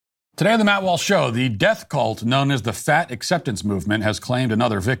Today on the Matt Walsh Show, the death cult known as the Fat Acceptance Movement has claimed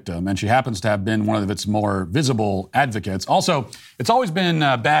another victim, and she happens to have been one of its more visible advocates. Also, it's always been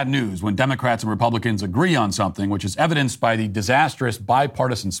bad news when Democrats and Republicans agree on something, which is evidenced by the disastrous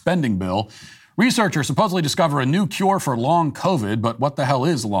bipartisan spending bill. Researchers supposedly discover a new cure for long COVID, but what the hell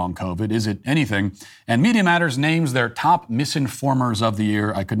is long COVID? Is it anything? And Media Matters names their top misinformers of the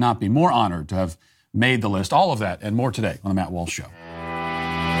year. I could not be more honored to have made the list. All of that and more today on the Matt Walsh Show.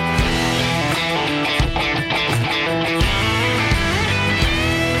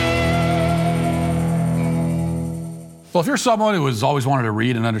 Well, if you're someone who has always wanted to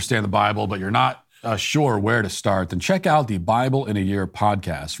read and understand the Bible, but you're not sure where to start, then check out the Bible in a Year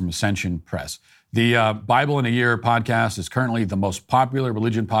podcast from Ascension Press. The Bible in a Year podcast is currently the most popular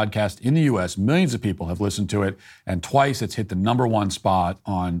religion podcast in the U.S. Millions of people have listened to it, and twice it's hit the #1 spot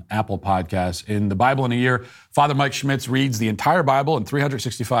on Apple Podcasts. In the Bible in a Year, Father Mike Schmitz reads the entire Bible in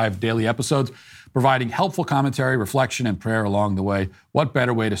 365 daily episodes, providing helpful commentary, reflection, and prayer along the way. What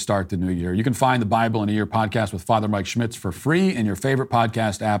better way to start the new year? You can find the Bible in a Year podcast with Father Mike Schmitz for free in your favorite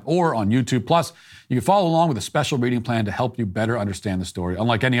podcast app or on YouTube. Plus, you can follow along with a special reading plan to help you better understand the story.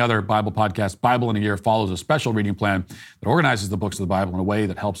 Unlike any other Bible podcast, Bible in a Year follows a special reading plan that organizes the books of the Bible in a way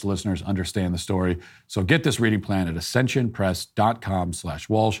that helps listeners understand the story. So get this reading plan at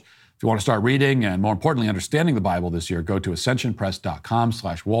ascensionpress.com/Walsh. If you want to start reading and, more importantly, understanding the Bible this year, go to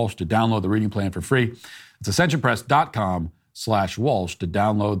ascensionpress.com/Walsh to download the reading plan for free. It's ascensionpress.com/Walsh to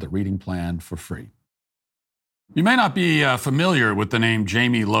download the reading plan for free. You may not be familiar with the name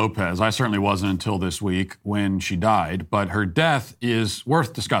Jamie Lopez. I certainly wasn't until this week when she died, but her death is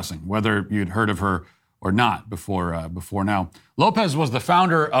worth discussing, whether you'd heard of her or not before now. Lopez was the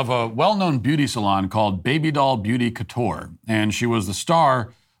founder of a well-known beauty salon called Baby Doll Beauty Couture, and she was the star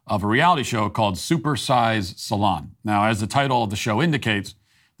of a reality show called Super Size Salon. Now, as the title of the show indicates,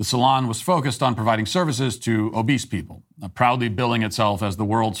 the salon was focused on providing services to obese people, proudly billing itself as the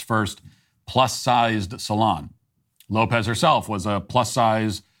world's first plus-sized salon. Lopez herself was a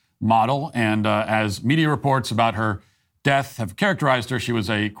plus-size model, and as media reports about her death have characterized her, she was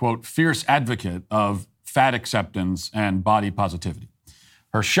a, quote, fierce advocate of fat acceptance and body positivity.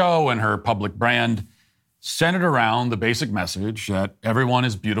 Her show and her public brand centered around the basic message that everyone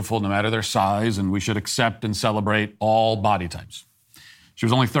is beautiful no matter their size, and we should accept and celebrate all body types. She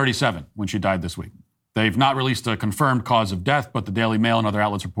was only 37 when she died this week. They've not released a confirmed cause of death, but the Daily Mail and other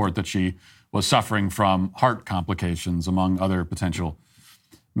outlets report that she was suffering from heart complications, among other potential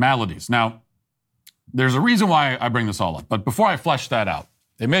maladies. Now, there's a reason why I bring this all up, but before I flesh that out,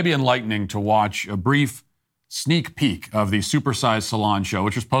 it may be enlightening to watch a brief sneak peek of the Super Size Salon show,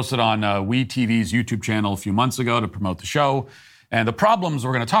 which was posted on WeTV's YouTube channel a few months ago to promote the show. And the problems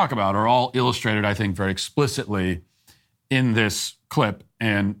we're going to talk about are all illustrated, I think, very explicitly in this clip.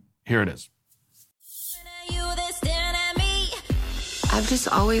 And here it is. I've just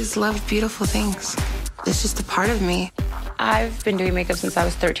always loved beautiful things. It's just a part of me. I've been doing makeup since I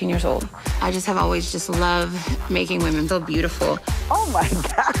was 13 years old. I just have always just loved making women feel beautiful. Oh my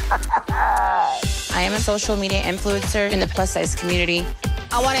God. I am a social media influencer in the plus size community.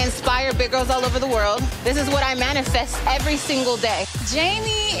 I want to inspire big girls all over the world. This is what I manifest every single day.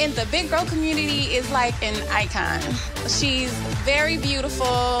 Jamie in the big girl community is like an icon. She's very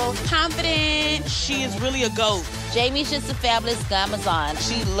beautiful, confident. She is really a GOAT. Jamie's just a fabulous glamazon.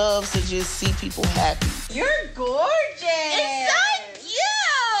 She loves to just see people happy. You're gorgeous. It's so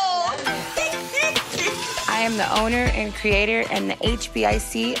cute. I am the owner and creator and the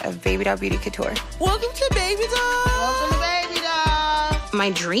HBIC of Baby Doll Beauty Couture. Welcome to Baby Doll. Welcome to Baby Doll. My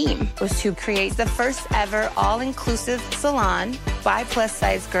dream was to create the first ever all-inclusive salon by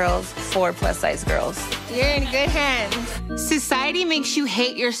plus-size girls for plus-size girls. You're in good hands. Society makes you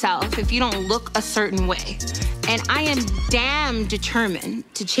hate yourself if you don't look a certain way. And I am damn determined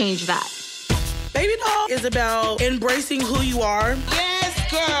to change that. Baby Doll is about embracing who you are. Yes,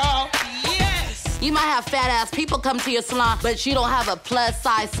 girl. Yes. You might have fat ass people come to your salon, but you don't have a plus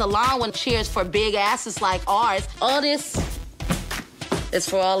size salon when cheers for big asses like ours. All this is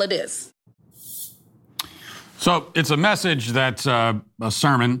for all it is. So it's a message that's a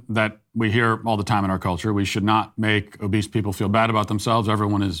sermon that we hear all the time in our culture. We should not make obese people feel bad about themselves.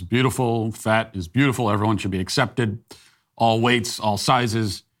 Everyone is beautiful. Fat is beautiful. Everyone should be accepted. All weights, all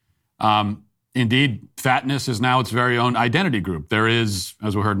sizes. Indeed, fatness is now its very own identity group. There is,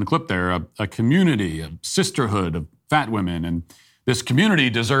 as we heard in the clip there, a community, a sisterhood of fat women, and this community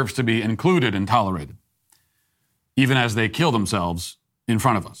deserves to be included and tolerated, even as they kill themselves in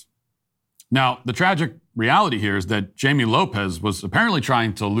front of us. Now, the tragic reality here is that Jamie Lopez was apparently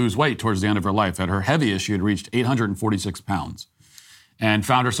trying to lose weight towards the end of her life. At her heaviest, she had reached 846 pounds. and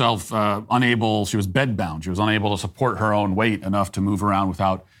found herself unable. She was bedbound. She was unable to support her own weight enough to move around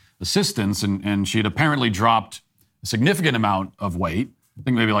without assistance. And she had apparently dropped a significant amount of weight, I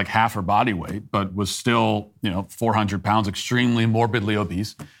think maybe like half her body weight, but was still, 400 pounds, extremely morbidly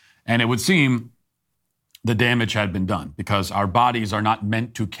obese. And it would seem the damage had been done because our bodies are not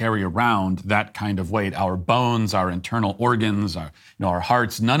meant to carry around that kind of weight. Our bones, our internal organs, our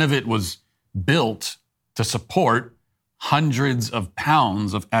hearts, none of it was built to support hundreds of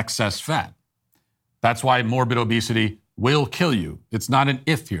pounds of excess fat. That's why morbid obesity will kill you. It's not an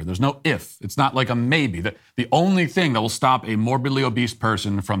if here. There's no if. It's not like a maybe. The only thing that will stop a morbidly obese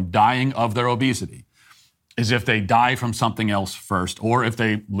person from dying of their obesity is if they die from something else first or if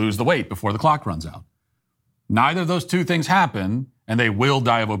they lose the weight before the clock runs out. Neither of those two things happen, and they will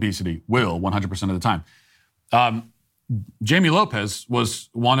die of obesity, 100% of the time. Jamie Lopez was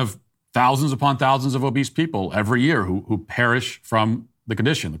one of thousands upon thousands of obese people every year who perish from the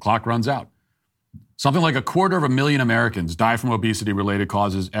condition. The clock runs out. Something like 250,000 Americans die from obesity-related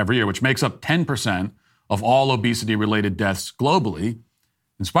causes every year, which makes up 10% of all obesity-related deaths globally,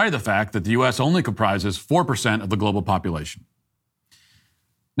 in spite of the fact that the U.S. only comprises 4% of the global population.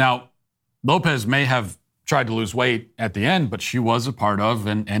 Now, Lopez may have tried to lose weight at the end, but she was a part of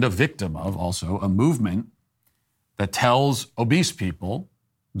and a victim of also a movement that tells obese people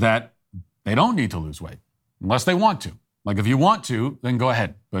that they don't need to lose weight unless they want to. Like if you want to, then go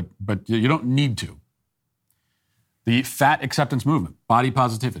ahead, but you don't need to. The fat acceptance movement, body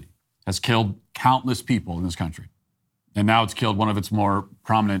positivity, has killed countless people in this country. And now it's killed one of its more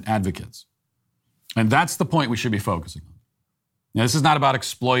prominent advocates. And that's the point we should be focusing on. Now, this is not about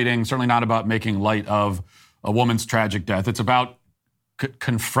exploiting, certainly not about making light of a woman's tragic death. It's about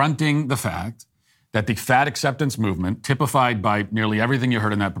confronting the fact that the fat acceptance movement, typified by nearly everything you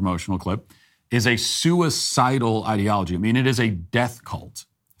heard in that promotional clip, is a suicidal ideology. I mean, it is a death cult.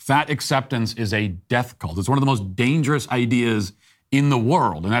 Fat acceptance is a death cult. It's one of the most dangerous ideas in the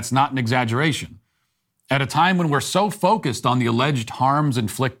world, and that's not an exaggeration. At a time when we're so focused on the alleged harms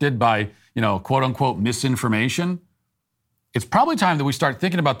inflicted by, quote unquote, misinformation, it's probably time that we start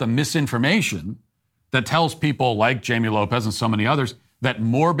thinking about the misinformation that tells people like Jamie Lopez and so many others that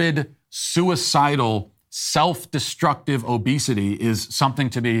morbid, suicidal, self-destructive obesity is something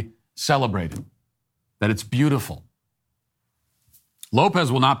to be celebrated, that it's beautiful. Lopez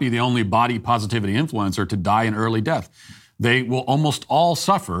will not be the only body positivity influencer to die an early death. They will almost all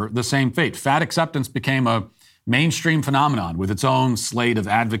suffer the same fate. Fat acceptance became a mainstream phenomenon with its own slate of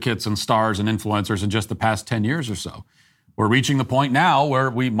advocates and stars and influencers in just the past 10 years or so. We're reaching the point now where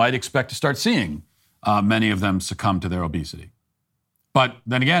we might expect to start seeing many of them succumb to their obesity. But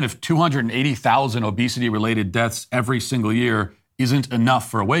then again, if 280,000 obesity-related deaths every single year isn't enough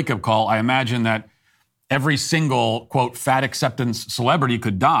for a wake-up call, I imagine that every single, quote, fat acceptance celebrity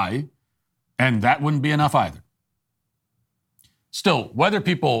could die, and that wouldn't be enough either. Still, whether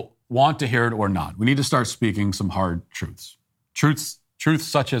people want to hear it or not, we need to start speaking some hard truths. Truths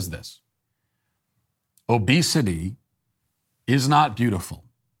such as this. Obesity is not beautiful.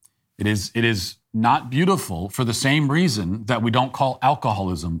 It is not beautiful for the same reason that we don't call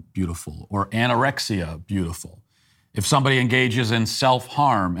alcoholism beautiful or anorexia beautiful. If somebody engages in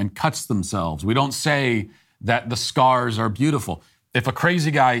self-harm and cuts themselves, we don't say that the scars are beautiful. If a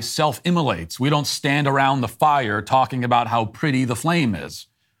crazy guy self-immolates, we don't stand around the fire talking about how pretty the flame is.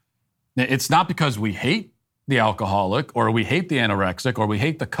 It's not because we hate the alcoholic or we hate the anorexic or we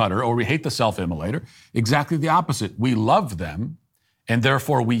hate the cutter or we hate the self-immolator. Exactly the opposite. We love them, and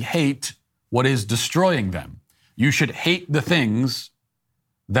therefore we hate what is destroying them. You should hate the things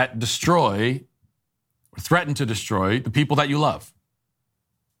that destroy or threaten to destroy the people that you love,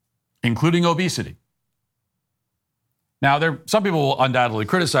 including obesity. Now, some people will undoubtedly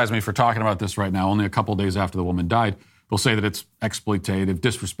criticize me for talking about this right now, only a couple days after the woman died. They'll say that it's exploitative,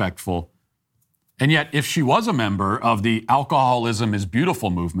 disrespectful. And yet, if she was a member of the Alcoholism is Beautiful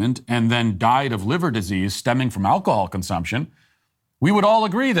movement and then died of liver disease stemming from alcohol consumption, we would all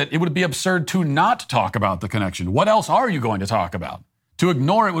agree that it would be absurd to not talk about the connection. What else are you going to talk about? To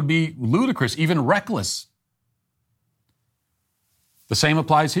ignore it would be ludicrous, even reckless. The same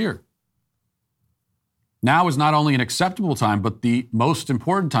applies here. Now is not only an acceptable time, but the most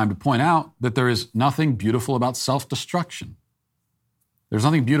important time to point out that there is nothing beautiful about self-destruction. There's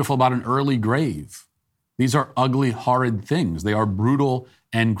nothing beautiful about an early grave. These are ugly, horrid things. They are brutal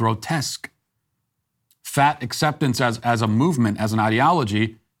and grotesque. Fat acceptance as a movement, as an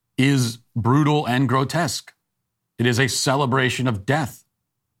ideology, is brutal and grotesque. It is a celebration of death.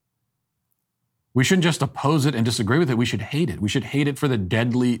 We shouldn't just oppose it and disagree with it. We should hate it. We should hate it for the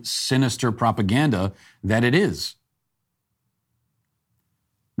deadly, sinister propaganda that it is.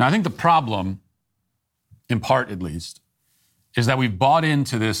 Now, I think the problem, in part at least, is that we've bought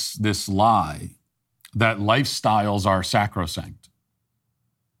into this lie that lifestyles are sacrosanct,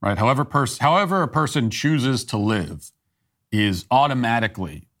 right? However a person chooses to live is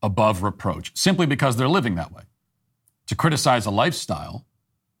automatically above reproach, simply because they're living that way. To criticize a lifestyle,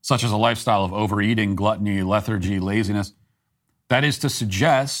 such as a lifestyle of overeating, gluttony, lethargy, laziness, that is to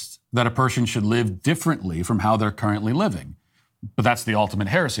suggest that a person should live differently from how they're currently living. But that's the ultimate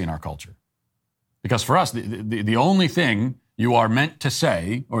heresy in our culture. Because for us, the only thing you are meant to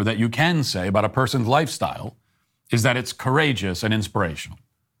say, or that you can say about a person's lifestyle, is that it's courageous and inspirational.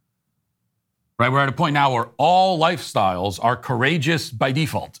 Right? We're at a point now where all lifestyles are courageous by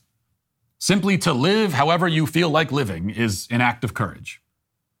default. Simply to live however you feel like living is an act of courage.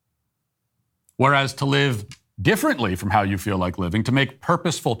 Whereas to live differently from how you feel like living, to make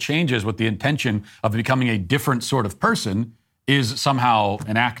purposeful changes with the intention of becoming a different sort of person, is somehow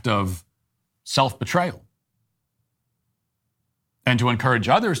an act of self-betrayal. And to encourage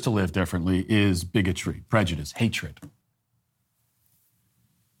others to live differently is bigotry, prejudice, hatred.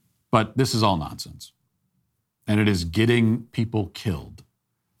 But this is all nonsense. And it is getting people killed.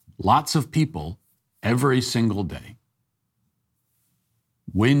 Lots of people every single day.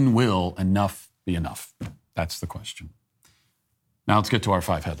 When will enough be enough? That's the question. Now let's get to our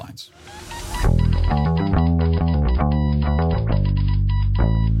 5 headlines.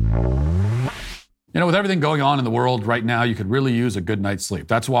 You know, with everything going on in the world right now, you could really use a good night's sleep.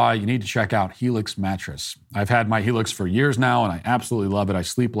 That's why you need to check out Helix Mattress. I've had my Helix for years now, and I absolutely love it. I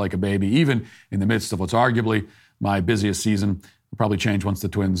sleep like a baby, even in the midst of what's arguably my busiest season. It'll probably change once the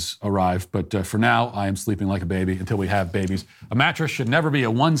twins arrive, but for now, I am sleeping like a baby until we have babies. A mattress should never be a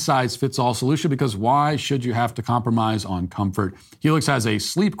one-size-fits-all solution, because why should you have to compromise on comfort? Helix has a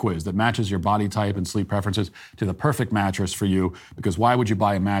sleep quiz that matches your body type and sleep preferences to the perfect mattress for you, because why would you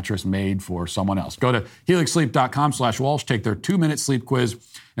buy a mattress made for someone else? Go to helixsleep.com/Walsh, take their 2-minute sleep quiz,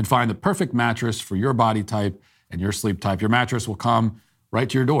 and find the perfect mattress for your body type and your sleep type. Your mattress will come right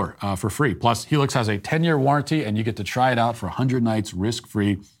to your door for free. Plus, Helix has a 10-year warranty, and you get to try it out for 100 nights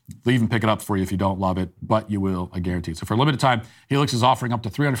risk-free. They'll even pick it up for you if you don't love it, but you will, I guarantee it. So for a limited time, Helix is offering up to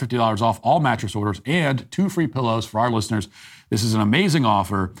 $350 off all mattress orders and 2 free pillows for our listeners. This is an amazing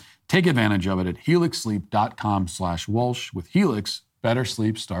offer. Take advantage of it at helixsleep.com/Walsh. With Helix, better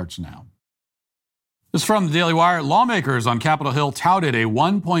sleep starts now. This is from the Daily Wire. Lawmakers on Capitol Hill touted a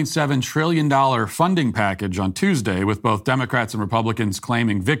 $1.7 trillion funding package on Tuesday, with both Democrats and Republicans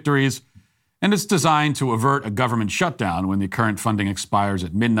claiming victories. And it's designed to avert a government shutdown when the current funding expires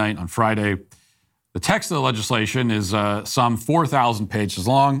at midnight on Friday. The text of the legislation is some 4,000 pages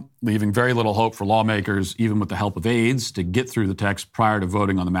long, leaving very little hope for lawmakers, even with the help of aides, to get through the text prior to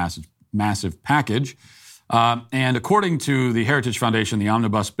voting on the massive package. And according to the Heritage Foundation, the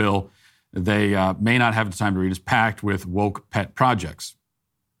omnibus bill they may not have the time to read is packed with woke pet projects.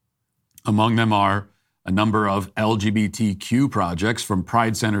 Among them are a number of LGBTQ projects, from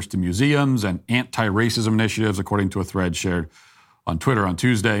pride centers to museums, and anti-racism initiatives, according to a thread shared on Twitter on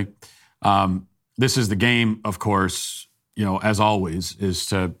Tuesday. This is the game, of course, you know, as always, is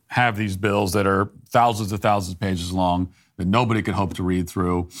to have these bills that are thousands of pages long that nobody could hope to read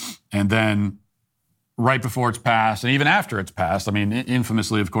through, and then right before it's passed, and even after it's passed, I mean,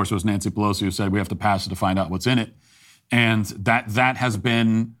 infamously, of course, it was Nancy Pelosi who said we have to pass it to find out what's in it. And that has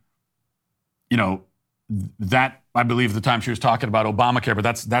been, you know, that, I believe, at the time she was talking about Obamacare, but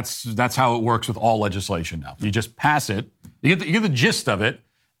that's how it works with all legislation now. You just pass it, you get the gist of it,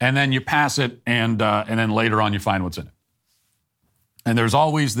 and then you pass it, and then later on you find what's in it. And there's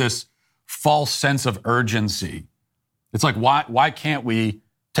always this false sense of urgency. It's like, why can't we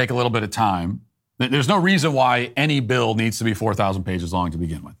take a little bit of time? There's no reason why any bill needs to be 4,000 pages long to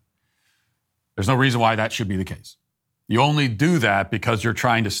begin with. There's no reason why that should be the case. You only do that because you're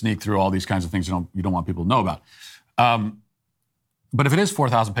trying to sneak through all these kinds of things you don't want people to know about. But if it is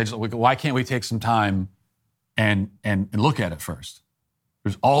 4,000 pages, why can't we take some time and look at it first?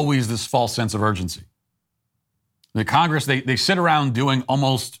 There's always this false sense of urgency. The Congress, they sit around doing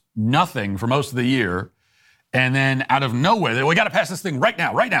almost nothing for most of the year, and then out of nowhere, we got to pass this thing right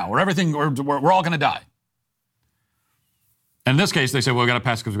now, or we're all going to die. And in this case, they say, well, we got to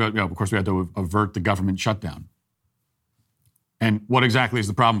pass because of course we had to avert the government shutdown. And what exactly is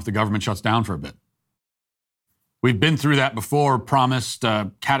the problem if the government shuts down for a bit? We've been through that before, promised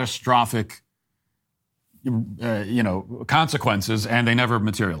catastrophic, consequences, and they never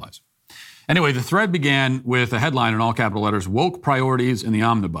materialize. Anyway, the thread began with a headline in all capital letters: "Woke priorities in the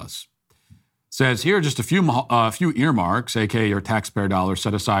omnibus." Says here are just a few earmarks, aka your taxpayer dollars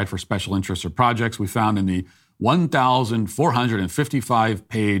set aside for special interests or projects we found in the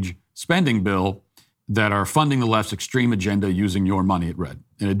 1,455-page spending bill that are funding the left's extreme agenda using your money, it read.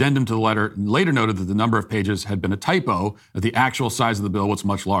 An addendum to the letter later noted that the number of pages had been a typo, that the actual size of the bill was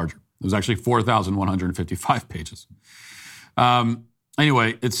much larger. It was actually 4,155 pages.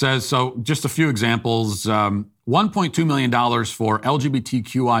 Anyway, it says, so just a few examples. $1.2 million for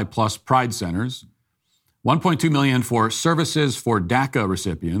LGBTQI plus pride centers. $1.2 million for services for DACA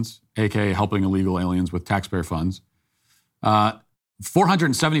recipients, aka helping illegal aliens with taxpayer funds.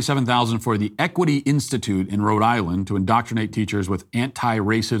 $477,000 for the Equity Institute in Rhode Island to indoctrinate teachers with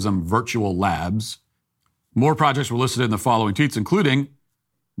anti-racism virtual labs. More projects were listed in the following tweets, including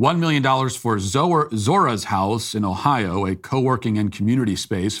 $1 million for Zora's House in Ohio, a co-working and community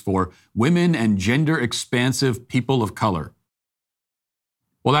space for women and gender-expansive people of color.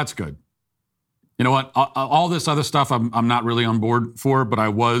 Well, that's good. You know what? All this other stuff I'm not really on board for, but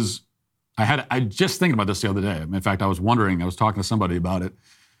I just thinking about this the other day. In fact, I was talking to somebody about it,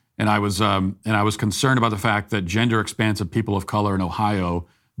 and I was concerned about the fact that gender-expansive people of color in Ohio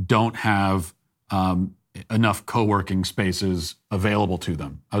don't have enough co-working spaces available to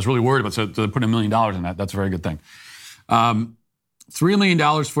them. I was really worried about, so they're putting $1 million in that. That's a very good thing. $3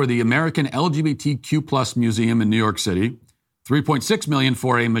 million for the American LGBTQ plus Museum in New York City. $3.6 million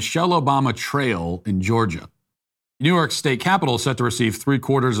for a Michelle Obama trail in Georgia. New York State Capitol is set to receive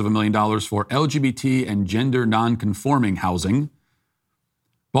 $750,000 for LGBT and gender non-conforming housing.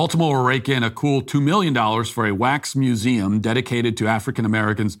 Baltimore will rake in a cool $2 million for a wax museum dedicated to African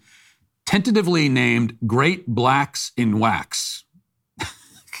Americans, tentatively named Great Blacks in Wax.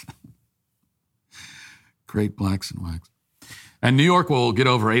 Great Blacks in Wax. And New York will get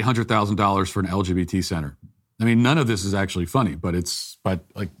over $800,000 for an LGBT center. I mean, none of this is actually funny, but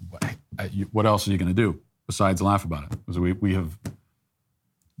what else are you going to do besides laugh about it? Because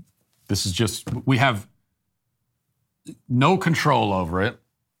we have no control over it.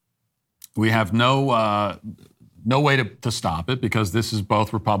 We have no way to stop it, because this is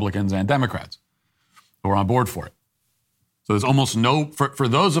both Republicans and Democrats who are on board for it. So there's almost for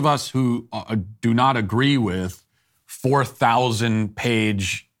those of us who do not agree with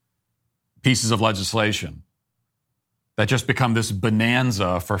 4,000-page pieces of legislation that just become this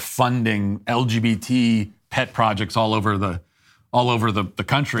bonanza for funding LGBT pet projects all over the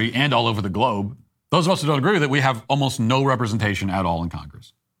country and all over the globe. Those of us who don't agree with it, we have almost no representation at all in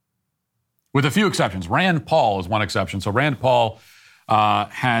Congress, with a few exceptions. Rand Paul is one exception. So Rand Paul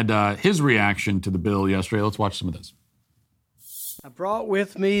had his reaction to the bill yesterday. Let's watch some of this. I brought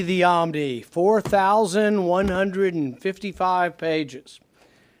with me the Omni, 4,155 pages.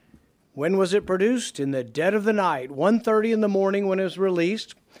 When was it produced? In the dead of the night, 1:30 in the morning when it was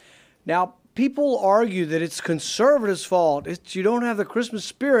released. Now, people argue that it's conservatives' fault. You don't have the Christmas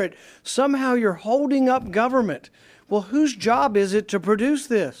spirit. Somehow you're holding up government. Well, whose job is it to produce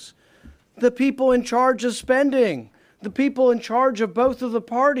this? The people in charge of spending, the people in charge of both of the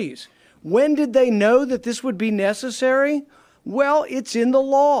parties. When did they know that this would be necessary? Well, it's in the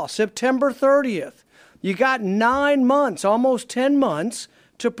law, September 30th. You got 9 months, almost 10 months,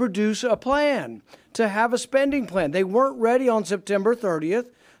 to produce a plan, to have a spending plan. They weren't ready on September 30th,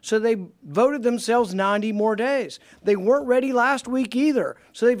 so they voted themselves 90 more days. They weren't ready last week either,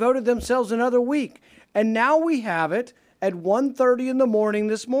 so they voted themselves another week. And now we have it at 1:30 in the morning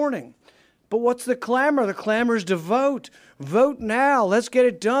this morning. But what's the clamor? The clamor is to vote. Vote now. Let's get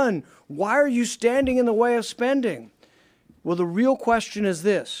it done. Why are you standing in the way of spending? Well, the real question is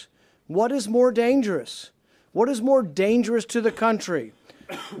this. What is more dangerous? What is more dangerous to the country?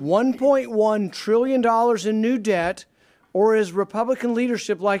 $1.1 trillion in new debt, or as Republican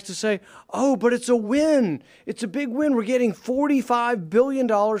leadership likes to say, oh, but it's a win. It's a big win. We're getting $45 billion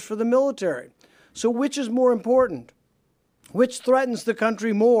for the military. So which is more important? Which threatens the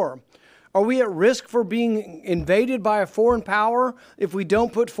country more? Are we at risk for being invaded by a foreign power if we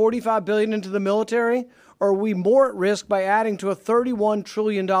don't put $45 billion into the military? Or are we more at risk by adding to a $31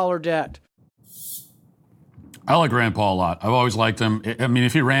 trillion debt? I like Rand Paul a lot. I've always liked him. I mean,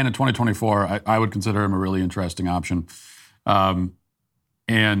 if he ran in 2024, I would consider him a really interesting option.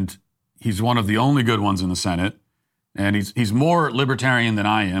 And he's one of the only good ones in the Senate. And he's more libertarian than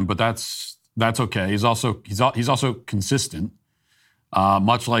I am, but that's okay. He's also consistent,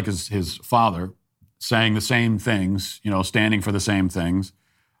 much like his father, saying the same things, standing for the same things.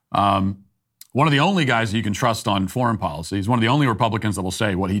 One of the only guys that you can trust on foreign policy. He's one of the only Republicans that will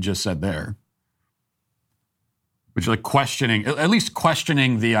say what he just said there. Which is like at least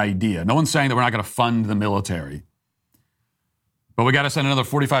questioning the idea. No one's saying that we're not going to fund the military. But we got to send another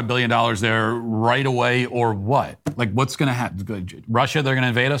 $45 billion there right away, or what? Like, what's going to happen? Russia, they're going to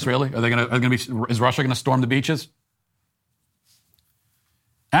invade us, really? Is Russia going to storm the beaches?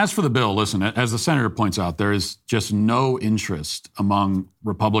 As for the bill, listen, as the senator points out, there is just no interest among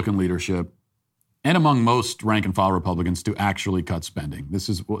Republican leadership and among most rank-and-file Republicans to actually cut spending. This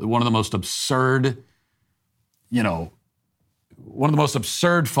is one of the most absurd, one of the most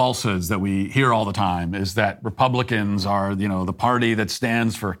absurd falsehoods that we hear all the time is that Republicans are, the party that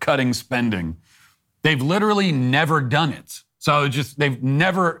stands for cutting spending. They've literally never done it. So they've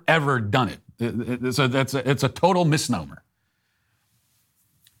never, ever done it. So it's a total misnomer.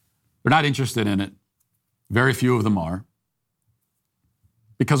 They're not interested in it. Very few of them are.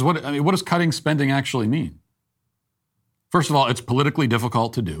 Because what does cutting spending actually mean? First of all, it's politically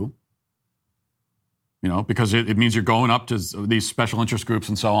difficult to do. Because it means you're going up to these special interest groups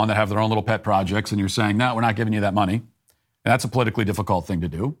and so on that have their own little pet projects, and you're saying, no, we're not giving you that money. And that's a politically difficult thing to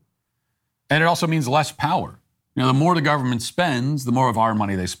do. And it also means less power. The more the government spends, the more of our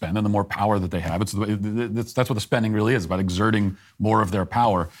money they spend, and the more power that they have. That's what the spending really is, about exerting more of their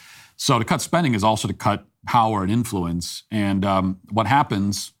power. So to cut spending is also to cut power and influence. And what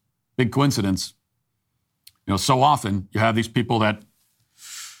happens, big coincidence, so often you have these people that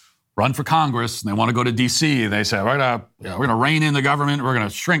run for Congress and they want to go to D.C. They say, we're gonna rein in the government, we're gonna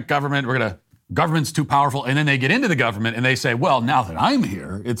shrink government, government's too powerful. And then they get into the government and they say, well, now that I'm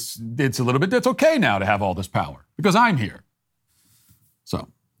here, it's okay now to have all this power because I'm here. So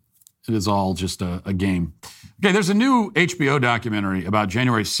it is all just a game. Okay, there's a new HBO documentary about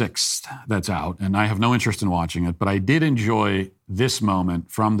January 6th that's out, and I have no interest in watching it, but I did enjoy this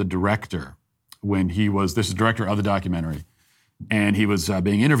moment from the director when this is the director of the documentary, and he was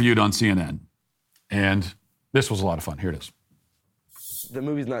being interviewed on CNN. And this was a lot of fun. Here it is. The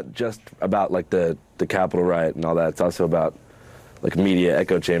movie's not just about like the Capitol riot and all that. It's also about like media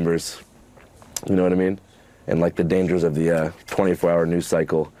echo chambers. You know what I mean? And like the dangers of the 24-hour news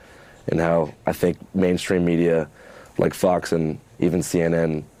cycle, and how I think mainstream media like Fox and even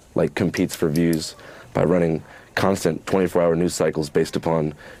CNN like competes for views by running constant 24-hour news cycles based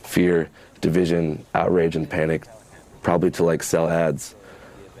upon fear, division, outrage, and panic, probably to like sell ads.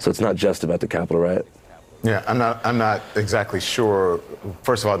 So it's not just about the Capitol riot. Yeah, I'm not exactly sure.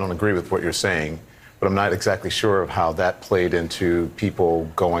 First of all, I don't agree with what you're saying, but I'm not exactly sure of how that played into people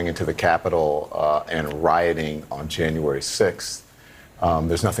going into the Capitol and rioting on January 6th.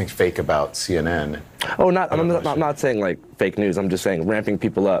 There's nothing fake about CNN. Oh, I'm not saying like fake news. I'm just saying ramping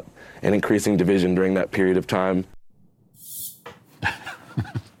people up and increasing division during that period of time.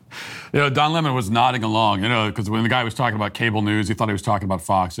 Don Lemon was nodding along, because when the guy was talking about cable news, he thought he was talking about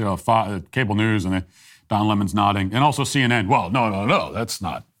Fox, cable news, and Don Lemon's nodding. And also CNN. Well, no, that's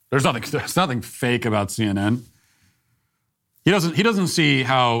not. There's nothing fake about CNN. He doesn't see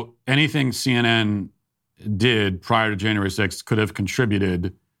how anything CNN did prior to January 6th could have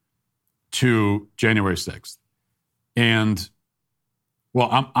contributed to January 6th. And,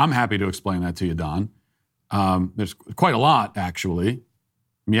 well, I'm happy to explain that to you, Don. There's quite a lot, actually.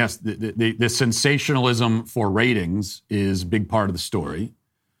 Yes, the sensationalism for ratings is a big part of the story,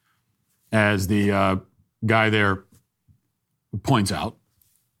 as the guy there points out.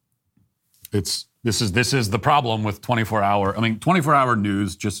 This is the problem with 24-hour. 24-hour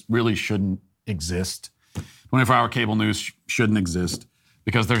news just really shouldn't exist. 24-hour cable news shouldn't exist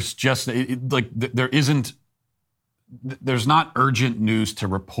because there's not urgent news to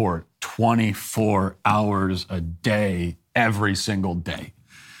report 24 hours a day, every single day.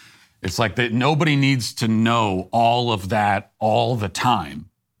 It's like that nobody needs to know all of that all the time.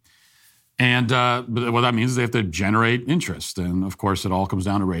 And what that means is they have to generate interest. And of course, it all comes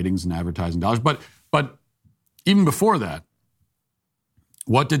down to ratings and advertising dollars. But even before that,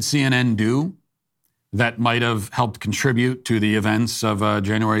 what did CNN do that might have helped contribute to the events of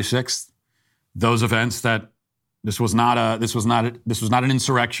January 6th? Those events that this was not an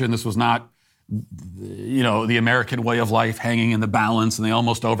insurrection. This was not, the American way of life hanging in the balance, and they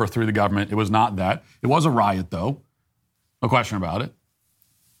almost overthrew the government. It was not that. It was a riot, though. No question about it.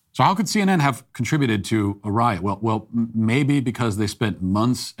 So how could CNN have contributed to a riot? Well, maybe because they spent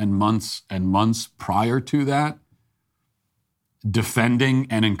months and months and months prior to that defending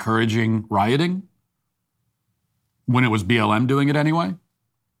and encouraging rioting when it was BLM doing it anyway.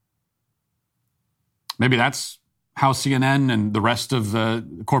 Maybe that's how CNN and the rest of the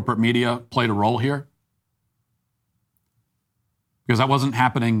corporate media played a role here. Because that wasn't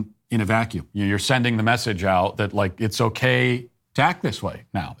happening in a vacuum. You're sending the message out that, like, it's okay to act this way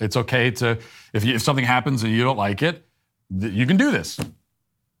now. It's okay to, if something happens and you don't like it, you can do this.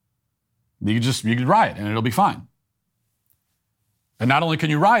 You can riot and it'll be fine. And not only can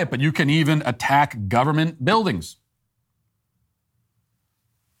you riot, but you can even attack government buildings.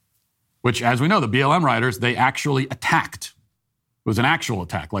 Which, as we know, the BLM rioters, they actually attacked. It was an actual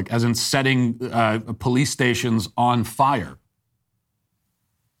attack, like as in setting police stations on fire.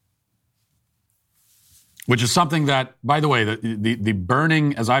 Which is something that, by the way, the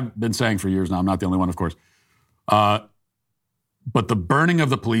burning, as I've been saying for years now, I'm not the only one, of course, but the burning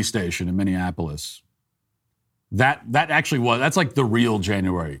of the police station in Minneapolis, that actually was, that's like the real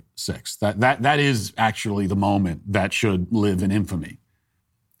January 6th. That is actually the moment that should live in infamy.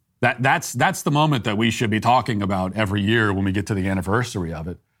 That's the moment that we should be talking about every year when we get to the anniversary of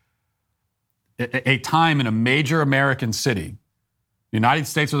it. A time in a major American city, the United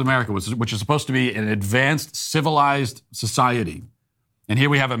States of America, which is supposed to be an advanced, civilized society. And here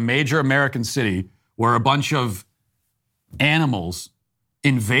we have a major American city where a bunch of animals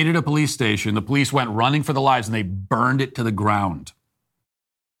invaded a police station. The police went running for their lives and they burned it to the ground.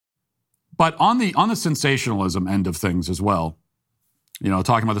 But on the sensationalism end of things as well,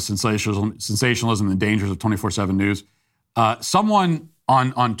 talking about the sensationalism and the dangers of 24/7 news, someone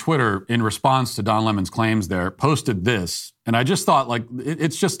on Twitter, in response to Don Lemon's claims there, posted this. And I just thought,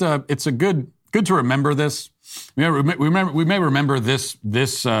 it's a good to remember this. We may remember this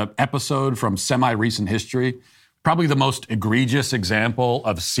episode from semi-recent history. Probably the most egregious example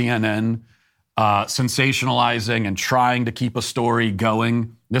of CNN sensationalizing and trying to keep a story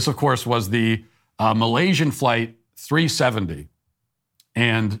going. This, of course, was the Malaysian Flight 370.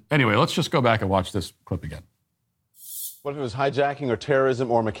 And anyway, let's just go back and watch this clip again. What if it was hijacking or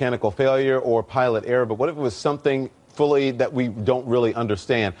terrorism or mechanical failure or pilot error? But what if it was something fully that we don't really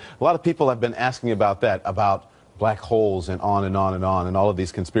understand? A lot of people have been asking about that, about black holes and on and on and on and all of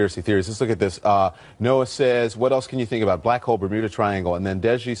these conspiracy theories. Let's look at this. Noah says, what else can you think about? Black hole, Bermuda Triangle. And then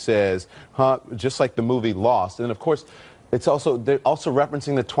Deji says, just like the movie Lost. And then, of course, they're also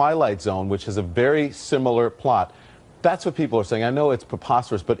referencing the Twilight Zone, which has a very similar plot. That's what people are saying. I know it's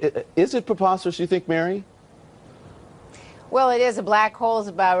preposterous, but is it preposterous, you think, Mary? Well, it is. A black hole is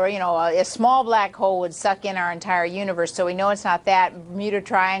about, a small black hole would suck in our entire universe, so we know it's not that. Bermuda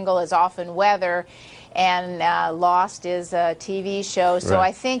Triangle is often weather, and Lost is a TV show. So right.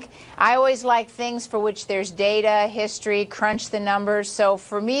 I think I always like things for which there's data, history, crunch the numbers. So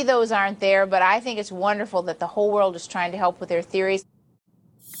for me, those aren't there, but I think it's wonderful that the whole world is trying to help with their theories.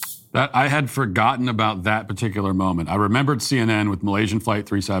 I had forgotten about that particular moment. I remembered CNN with Malaysian Flight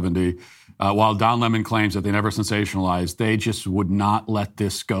 370. While Don Lemon claims that they never sensationalized, they just would not let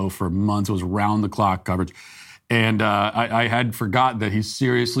this go for months. It was round-the-clock coverage. And I had forgotten that he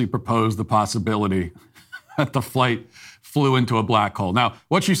seriously proposed the possibility that the flight flew into a black hole. Now,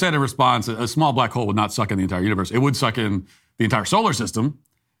 what she said in response, a small black hole would not suck in the entire universe. It would suck in the entire solar system.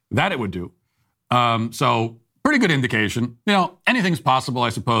 That it would do. So pretty good indication. Anything's possible, I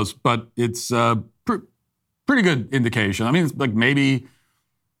suppose, but it's pretty good indication. I mean, it's like maybe...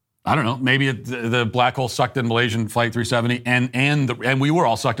 I don't know, maybe the black hole sucked in Malaysian Flight 370 and we were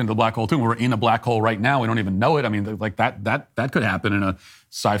all sucked into the black hole too. We're in a black hole right now. We don't even know it. I mean, like that could happen in a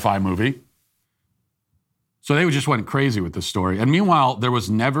sci-fi movie. So they just went crazy with this story. And meanwhile, there was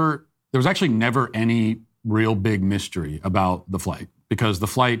actually never any real big mystery about the flight because the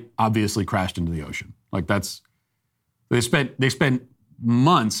flight obviously crashed into the ocean. Like they spent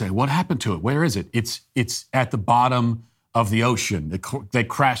months saying, what happened to it? Where is it? It's at the bottom of the ocean. They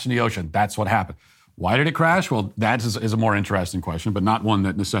crashed in the ocean. That's what happened. Why did it crash? Well, that is a more interesting question, but not one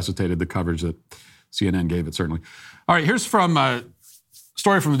that necessitated the coverage that CNN gave it, certainly. All right, here's from a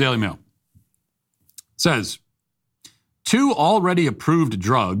story from the Daily Mail. It says, 2 already approved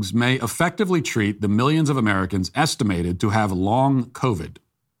drugs may effectively treat the millions of Americans estimated to have long COVID.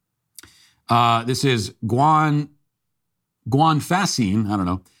 This is guanfacine, I don't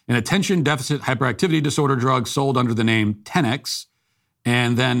know, an attention deficit hyperactivity disorder drug sold under the name Tenex,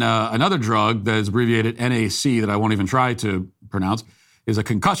 and then another drug that is abbreviated NAC that I won't even try to pronounce is a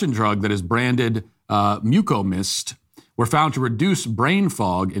concussion drug that is branded Mucomist, were found to reduce brain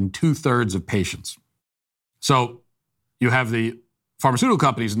fog in 2/3 of patients. So you have the pharmaceutical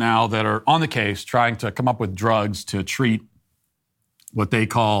companies now that are on the case trying to come up with drugs to treat what they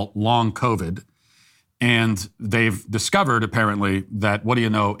call long COVID. And they've discovered, apparently, that,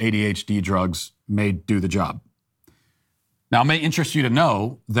 ADHD drugs may do the job. Now, it may interest you to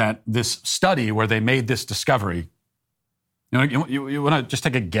know that this study where they made this discovery, you want to just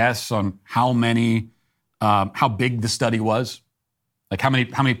take a guess on how big the study was? Like how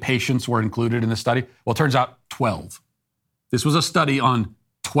many patients were included in the study? Well, it turns out 12. This was a study on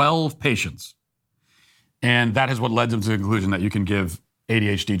 12 patients. And that is what led them to the conclusion that you can give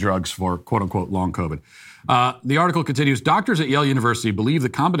ADHD drugs for quote-unquote long COVID. The article continues, doctors at Yale University believe the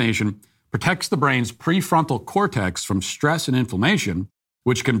combination protects the brain's prefrontal cortex from stress and inflammation,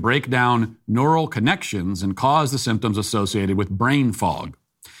 which can break down neural connections and cause the symptoms associated with brain fog.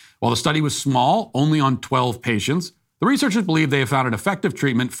 While the study was small, only on 12 patients, the researchers believe they have found an effective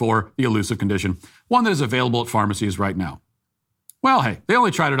treatment for the elusive condition, one that is available at pharmacies right now. Well, hey, they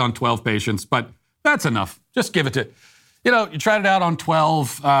only tried it on 12 patients, but that's enough. Just give it to, you tried it out on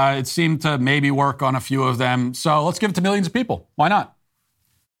 12. It seemed to maybe work on a few of them. So let's give it to millions of people. Why not?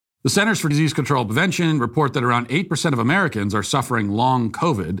 The Centers for Disease Control and Prevention report that around 8% of Americans are suffering long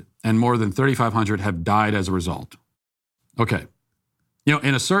COVID, and more than 3,500 have died as a result. Okay.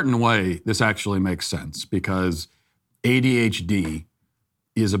 In a certain way, this actually makes sense because ADHD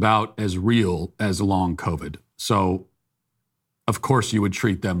is about as real as long COVID. So, of course, you would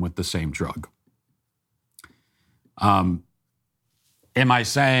treat them with the same drug. Am I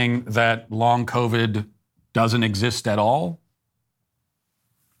saying that long COVID doesn't exist at all?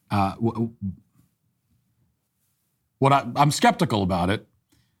 I'm skeptical about it,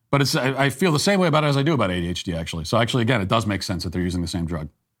 but I feel the same way about it as I do about ADHD, actually. So actually, again, it does make sense that they're using the same drug.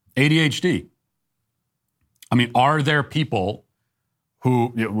 ADHD. I mean, are there people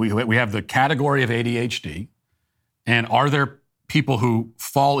who, we have the category of ADHD, and are there people who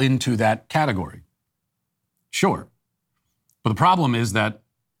fall into that category? Sure. But the problem is that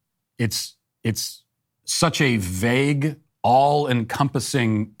it's such a vague,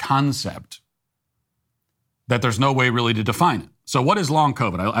 all-encompassing concept that there's no way really to define it. So what is long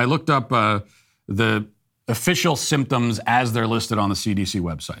COVID? I looked up the official symptoms as they're listed on the CDC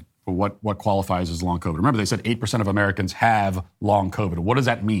website for what qualifies as long COVID. Remember, they said 8% of Americans have long COVID. What does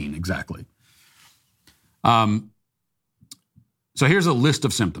that mean exactly? So here's a list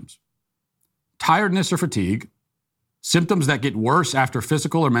of symptoms. Tiredness or fatigue, symptoms that get worse after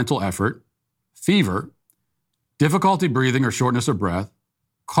physical or mental effort, fever, difficulty breathing or shortness of breath,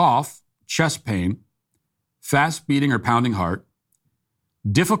 cough, chest pain, fast beating or pounding heart,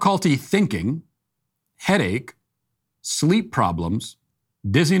 difficulty thinking, headache, sleep problems,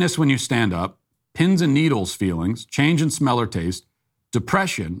 dizziness when you stand up, pins and needles feelings, change in smell or taste,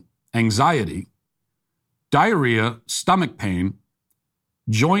 depression, anxiety, diarrhea, stomach pain,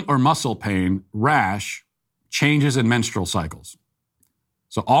 joint or muscle pain, rash, changes in menstrual cycles.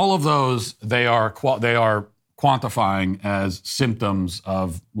 So all of those, they are quantifying as symptoms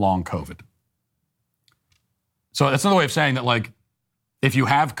of long COVID. So that's another way of saying that, like, if you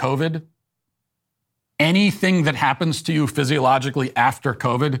have COVID, anything that happens to you physiologically after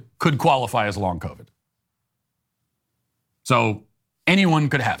COVID could qualify as long COVID. So anyone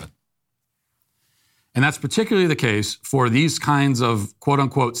could have it. And that's particularly the case for these kinds of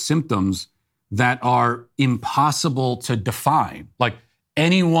quote-unquote symptoms that are impossible to define. Like,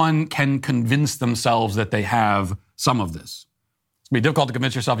 anyone can convince themselves that they have some of this. It's going to be difficult to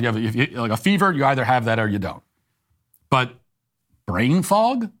convince yourself if you have like a fever, you either have that or you don't. But brain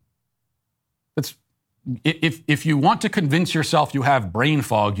fog? If you want to convince yourself you have brain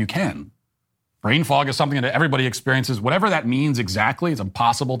fog, you can. Brain fog is something that everybody experiences. Whatever that means exactly, it's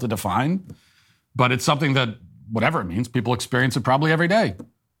impossible to define. But it's something that, whatever it means, people experience it probably every day.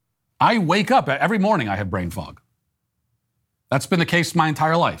 I wake up every morning, I have brain fog. That's been the case my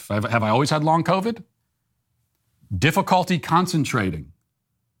entire life. Have I always had long COVID? Difficulty concentrating.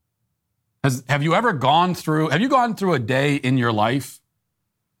 Have you gone through a day in your life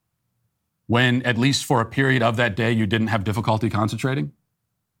when, at least for a period of that day, you didn't have difficulty concentrating?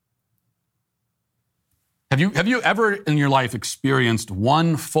 Have you ever in your life experienced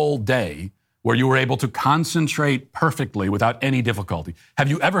one full day where you were able to concentrate perfectly without any difficulty? Have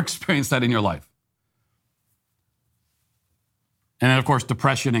you ever experienced that in your life? And then, of course,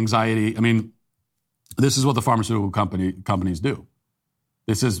 depression, anxiety. I mean, this is what the pharmaceutical companies do.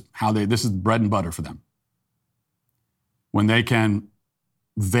 This is bread and butter for them. When they can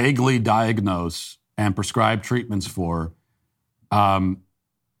vaguely diagnose and prescribe treatments for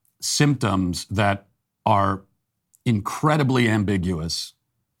symptoms that are incredibly ambiguous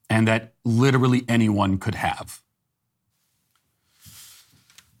and that literally anyone could have.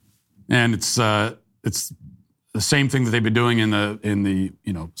 And it's the same thing that they've been doing in the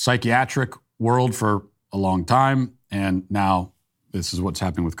psychiatric world for a long time, and now this is what's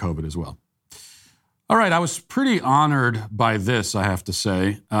happening with COVID as well. All right, I was pretty honored by this, I have to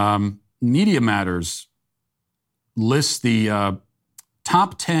say. Media Matters lists the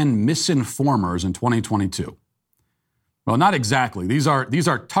top 10 misinformers in 2022. Well, not exactly. These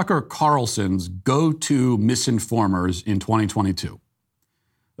are Tucker Carlson's go-to misinformers in 2022.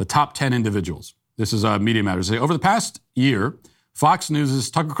 The top 10 individuals. This is Media Matters. Over the past year, Fox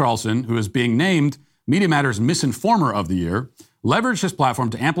News' Tucker Carlson, who is being named Media Matters Misinformer of the Year, leveraged his platform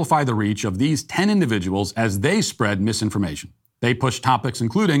to amplify the reach of these 10 individuals as they spread misinformation. They pushed topics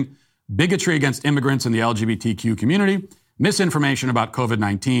including bigotry against immigrants in the LGBTQ community, misinformation about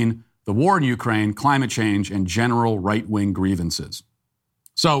COVID-19, the war in Ukraine, climate change, and general right-wing grievances.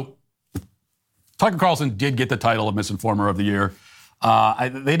 So Tucker Carlson did get the title of Misinformer of the Year.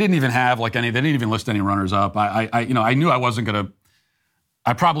 They didn't even have they didn't even list any runners-up. I knew I wasn't going to.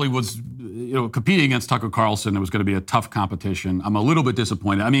 I probably was, competing against Tucker Carlson. It was going to be a tough competition. I'm a little bit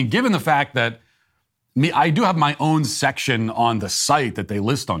disappointed. I mean, given the fact that I do have my own section on the site that they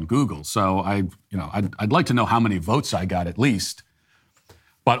list on Google, so I'd like to know how many votes I got at least.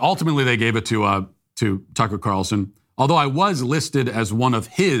 But ultimately, they gave it to Tucker Carlson. Although I was listed as one of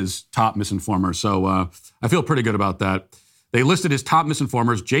his top misinformers, so I feel pretty good about that. They listed his top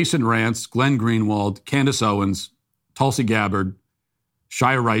misinformers: Jason Rantz, Glenn Greenwald, Candace Owens, Tulsi Gabbard,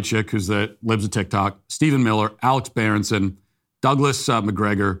 Shia Reichik, who lives at TikTok, Stephen Miller, Alex Berenson, Douglas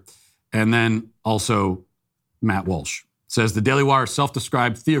McGregor, and then also Matt Walsh. It says the Daily Wire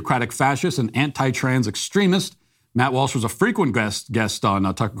self-described theocratic fascist and anti-trans extremist. Matt Walsh was a frequent guest on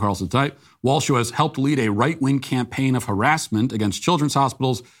Tucker Carlson tonight. Walsh, who has helped lead a right-wing campaign of harassment against children's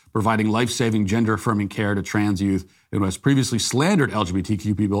hospitals, providing life-saving, gender-affirming care to trans youth, and who has previously slandered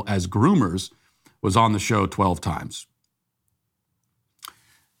LGBTQ people as groomers, was on the show 12 times.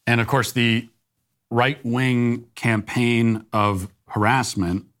 And of course, the right-wing campaign of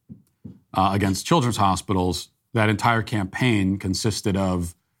harassment against children's hospitals, that entire campaign consisted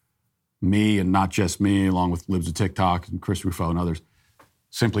of me, and not just me, along with Libs of TikTok and Chris Rufo and others,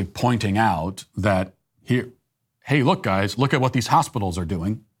 simply pointing out that hey, look, guys, look at what these hospitals are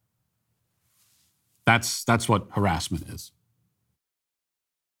doing. That's what harassment is.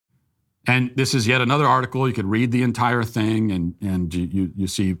 And this is yet another article. You could read the entire thing, and you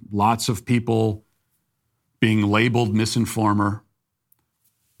see lots of people being labeled misinformer,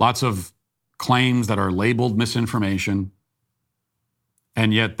 lots of claims that are labeled misinformation,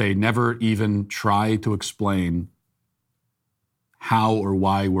 and yet they never even try to explain how or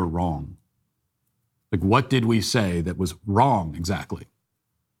why we're wrong. Like, what did we say that was wrong exactly?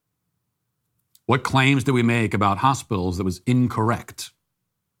 What claims did we make about hospitals that was incorrect?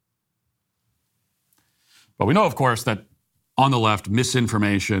 But we know, of course, that on the left,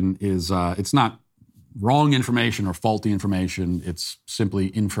 misinformation is, it's not wrong information or faulty information. It's simply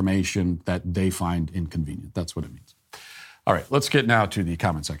information that they find inconvenient. That's what it means. All right, let's get now to the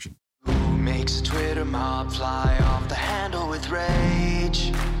comment section. Who makes a Twitter mob fly off the handle with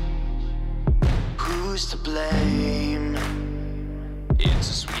rage? Who's to blame? It's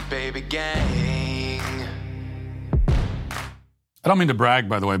a sweet baby gang. I don't mean to brag,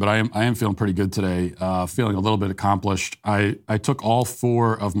 by the way, but I am feeling pretty good today, feeling a little bit accomplished. I took all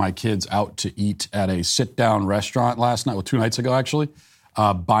 4 of my kids out to eat at a sit-down restaurant last night, 2 nights ago, actually,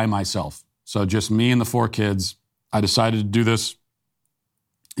 by myself. So just me and the 4 kids. I decided to do this,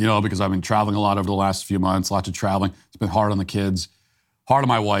 because I've been traveling a lot over the last few months, lots of traveling. It's been hard on the kids, hard on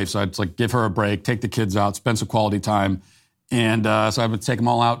my wife. So I'd give her a break, take the kids out, spend some quality time. And so I would take them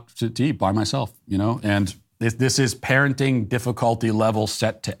all out to eat by myself, And this is parenting difficulty level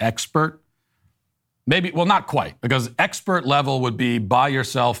set to expert. Maybe, well, not quite, because expert level would be by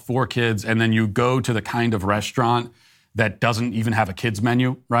yourself, 4 kids, and then you go to the kind of restaurant that doesn't even have a kids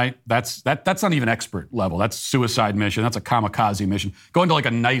menu, right? That's not even expert level. That's suicide mission. That's a kamikaze mission. Going to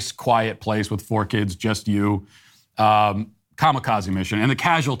a nice, quiet place with 4 kids, just you, kamikaze mission. And the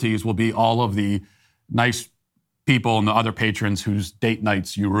casualties will be all of the nice people and the other patrons whose date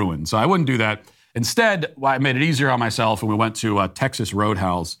nights you ruin. So I wouldn't do that. Instead, I made it easier on myself, and we went to Texas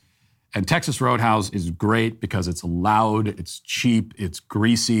Roadhouse. And Texas Roadhouse is great because it's loud, it's cheap, it's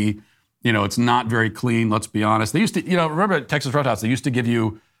greasy. It's not very clean, let's be honest. They used to, remember at Texas Roadhouse, they used to give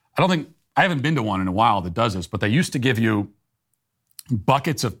you, I haven't been to one in a while that does this, but they used to give you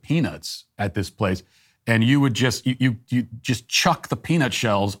buckets of peanuts at this place, and you would just chuck the peanut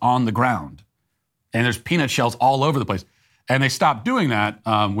shells on the ground. And there's peanut shells all over the place. And they stopped doing that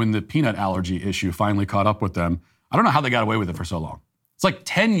when the peanut allergy issue finally caught up with them. I don't know how they got away with it for so long. It's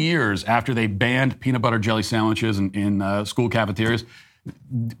 10 years after they banned peanut butter jelly sandwiches in school cafeterias.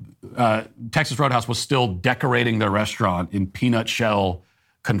 Texas Roadhouse was still decorating their restaurant in peanut shell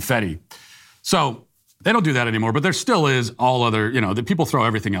confetti. So they don't do that anymore, but there still is all other, the people throw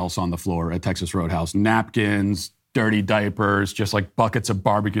everything else on the floor at Texas Roadhouse. Napkins, dirty diapers, just buckets of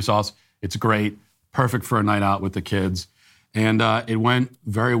barbecue sauce. It's great, perfect for a night out with the kids. And it went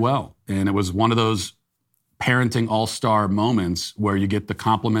very well. And it was one of those parenting all-star moments where you get the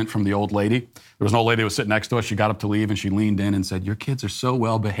compliment from the old lady. There was an old lady who was sitting next to us. She got up to leave, and she leaned in and said, "Your kids are so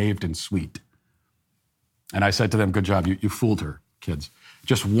well-behaved and sweet." And I said to them, "Good job. You fooled her, kids."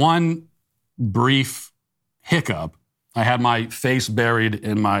 Just one brief hiccup. I had my face buried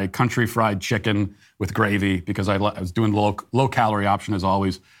in my country fried chicken with gravy because I was doing the low-calorie option as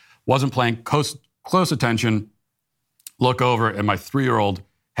always. Wasn't paying close attention. Look over, and my 3-year-old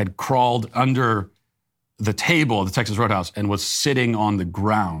had crawled under the table at the Texas Roadhouse and was sitting on the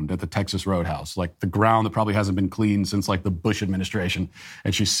ground at the Texas Roadhouse, like the ground that probably hasn't been cleaned since like the Bush administration.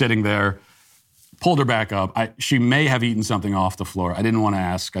 And she's sitting there, pulled her back up. She may have eaten something off the floor. I didn't want to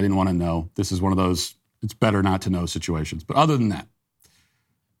ask. I didn't want to know. This is one of those, it's better not to know situations. But other than that,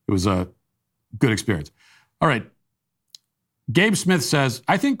 it was a good experience. All right. Gabe Smith says,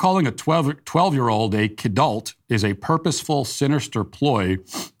 I think calling a 12-year-old a kidult is a purposeful, sinister ploy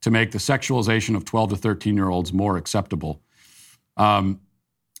to make the sexualization of 12 to 13-year-olds more acceptable.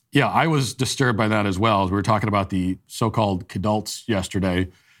 Yeah, I was disturbed by that as well. We were talking about the so-called kidults yesterday,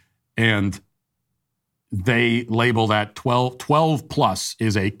 and they label that 12 plus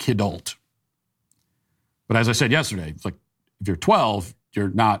is a kidult. But as I said yesterday, it's like if you're 12, you're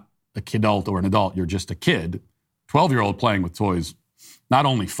not a kidult or an adult, you're just a kid. 12-year-old playing with toys, not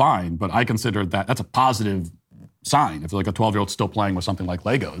only fine, but I consider that's a positive sign. If like a 12-year-old still playing with something like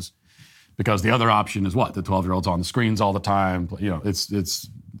Legos, because the other option is what? The 12-year-old's on the screens all the time. You know, it's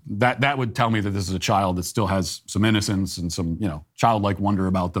that would tell me that this is a child that still has some innocence and some, you know, childlike wonder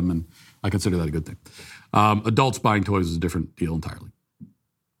about them, and I consider that a good thing. Adults buying toys is a different deal entirely.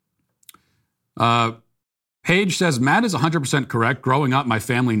 Paige says, Matt is 100% correct. Growing up, my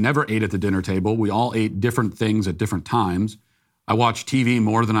family never ate at the dinner table. We all ate different things at different times. I watched TV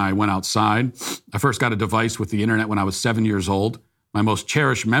more than I went outside. I first got a device with the internet when I was 7 years old. My most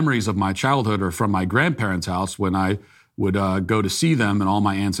cherished memories of my childhood are from my grandparents' house when I would go to see them and all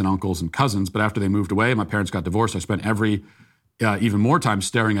my aunts and uncles and cousins. But after they moved away, my parents got divorced. I spent even more time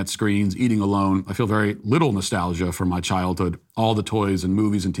staring at screens, eating alone. I feel very little nostalgia for my childhood. All the toys and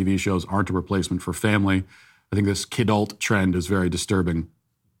movies and TV shows aren't a replacement for family. I think this kidult trend is very disturbing.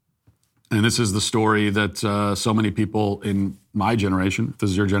 And this is the story that so many people in my generation, if this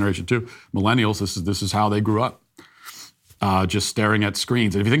is your generation too, millennials, this is how they grew up, just staring at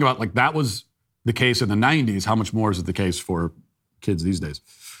screens. And if you think about, like, that was the case in the 90s, how much more is it the case for kids these days?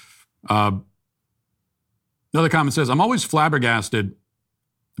 Another comment says, I'm always flabbergasted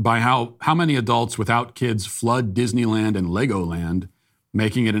by how many adults without kids flood Disneyland and Legoland,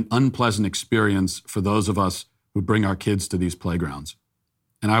 making it an unpleasant experience for those of us who bring our kids to these playgrounds.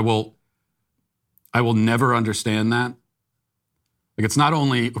 And I will never understand that. Like, it's not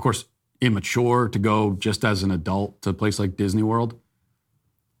only, of course, immature to go just as an adult to a place like Disney World,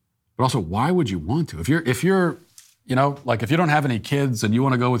 but also, why would you want to? If you're, you know, like if you don't have any kids and you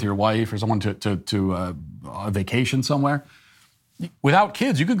want to go with your wife or someone to a vacation somewhere, without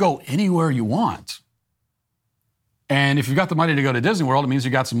kids, you could go anywhere you want. And if you've got the money to go to Disney World, it means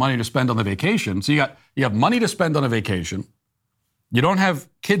you got some money to spend on the vacation. So you have money to spend on a vacation. You don't have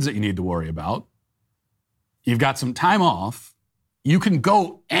kids that you need to worry about. You've got some time off. You can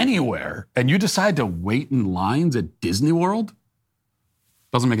go anywhere, and you decide to wait in lines at Disney World?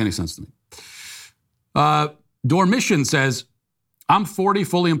 Doesn't make any sense to me. Dormission says, I'm 40,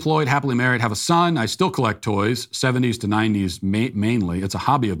 fully employed, happily married, have a son. I still collect toys, 70s to 90s mainly. It's a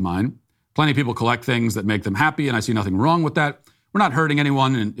hobby of mine. Plenty of people collect things that make them happy, and I see nothing wrong with that. We're not hurting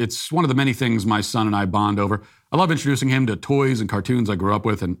anyone, and it's one of the many things my son and I bond over. I love introducing him to toys and cartoons I grew up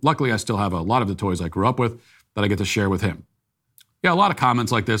with, and luckily I still have a lot of the toys I grew up with that I get to share with him. Yeah, a lot of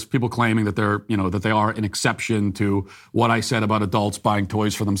comments like this, people claiming that that they are an exception to what I said about adults buying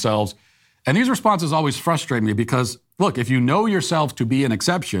toys for themselves. And these responses always frustrate me because, look, if you know yourself to be an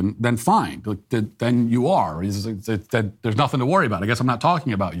exception, then fine. Then you are. Then there's nothing to worry about. I guess I'm not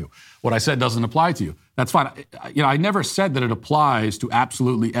talking about you. What I said doesn't apply to you. That's fine. I never said that it applies to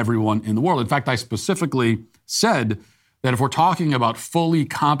absolutely everyone in the world. In fact, I specifically said that if we're talking about fully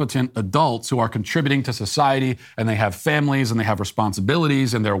competent adults who are contributing to society and they have families and they have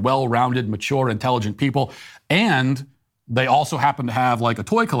responsibilities and they're well-rounded, mature, intelligent people, and they also happen to have like a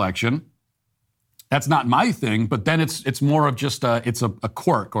toy collection, that's not my thing, but then it's more of just a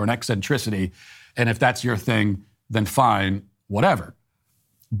quirk or an eccentricity. And if that's your thing, then fine, whatever.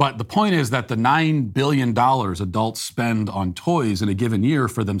 But the point is that the $9 billion adults spend on toys in a given year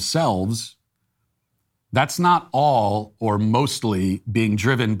for themselves, that's not all or mostly being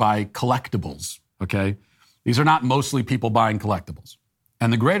driven by collectibles, okay? These are not mostly people buying collectibles.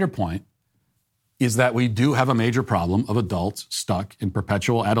 And the greater point is that we do have a major problem of adults stuck in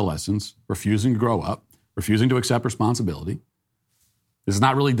perpetual adolescence, refusing to grow up, refusing to accept responsibility. This is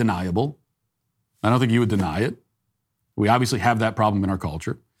not really deniable. I don't think you would deny it. We obviously have that problem in our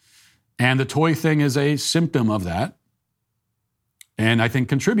culture. And the toy thing is a symptom of that, and I think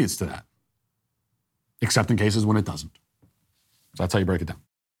contributes to that, except in cases when it doesn't. So that's how you break it down.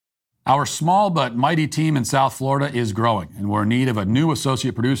 Our small but mighty team in South Florida is growing, and we're in need of a new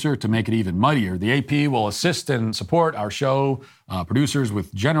associate producer to make it even mightier. The AP will assist and support our show producers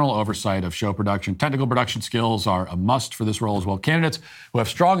with general oversight of show production. Technical production skills are a must for this role as well. Candidates who have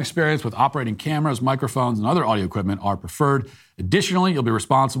strong experience with operating cameras, microphones, and other audio equipment are preferred. Additionally, you'll be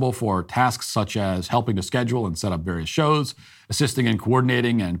responsible for tasks such as helping to schedule and set up various shows, assisting in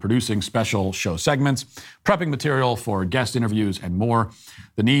coordinating and producing special show segments, prepping material for guest interviews, and more.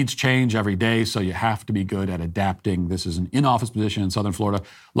 The needs change every day, so you have to be good at adapting. This is an in-office position in Southern Florida.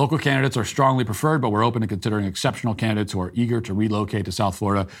 Local candidates are strongly preferred, but we're open to considering exceptional candidates who are eager to relocate to South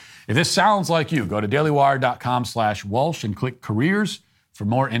Florida. If this sounds like you, go to dailywire.com/Walsh and click careers for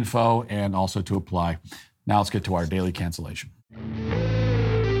more info and also to apply. Now let's get to our daily cancellation.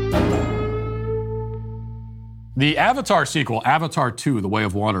 The Avatar sequel, Avatar 2, The Way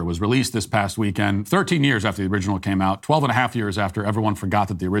of Water, was released this past weekend, 13 years after the original came out, 12 and a half years after everyone forgot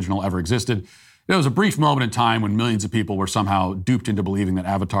that the original ever existed. It was a brief moment in time when millions of people were somehow duped into believing that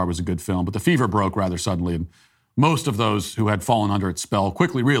Avatar was a good film, but the fever broke rather suddenly, and most of those who had fallen under its spell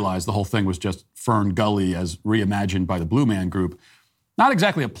quickly realized the whole thing was just Fern Gully as reimagined by the Blue Man Group. Not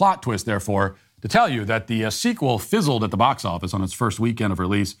exactly a plot twist, therefore, to tell you that the sequel fizzled at the box office on its first weekend of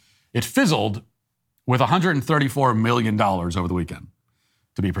release. It fizzled with $134 million over the weekend,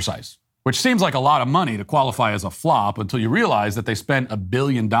 to be precise, which seems like a lot of money to qualify as a flop until you realize that they spent $1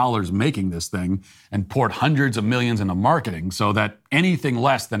 billion making this thing and poured hundreds of millions into marketing so that anything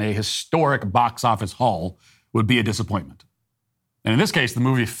less than a historic box office haul would be a disappointment. And in this case, the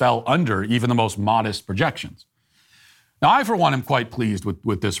movie fell under even the most modest projections. Now, I, for one, am quite pleased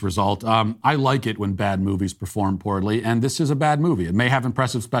with this result. I like it when bad movies perform poorly, and this is a bad movie. It may have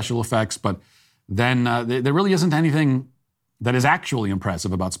impressive special effects, but then there really isn't anything that is actually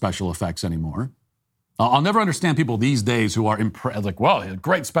impressive about special effects anymore. I'll never understand people these days who are like, well,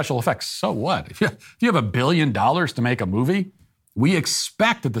 great special effects, so what? If you have $1 billion to make a movie, we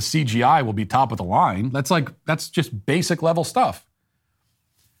expect that the CGI will be top of the line. That's just basic level stuff.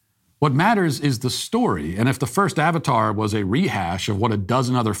 What matters is the story, and if the first Avatar was a rehash of what a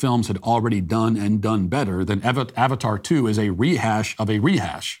dozen other films had already done and done better, then Avatar 2 is a rehash of a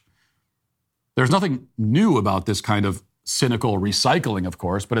rehash. There's nothing new about this kind of cynical recycling, of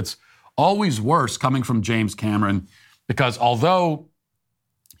course, but it's always worse coming from James Cameron because although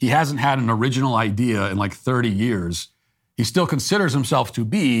he hasn't had an original idea in like 30 years, he still considers himself to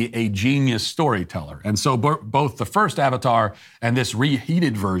be a genius storyteller. And so both the first Avatar and this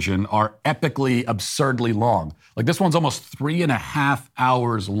reheated version are epically, absurdly long. Like this one's almost 3.5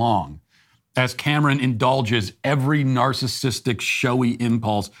 hours long as Cameron indulges every narcissistic, showy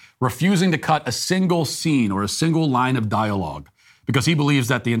impulse, refusing to cut a single scene or a single line of dialogue because he believes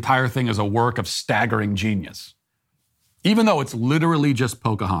that the entire thing is a work of staggering genius, even though it's literally just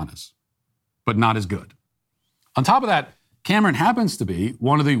Pocahontas, but not as good. On top of that, Cameron happens to be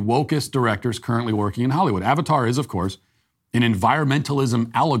one of the wokest directors currently working in Hollywood. Avatar is, of course, an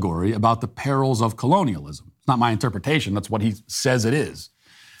environmentalism allegory about the perils of colonialism. It's not my interpretation. That's what he says it is.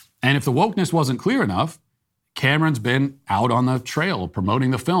 And if the wokeness wasn't clear enough, Cameron's been out on the trail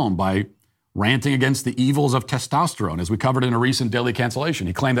promoting the film by ranting against the evils of testosterone, as we covered in a recent Daily Cancellation.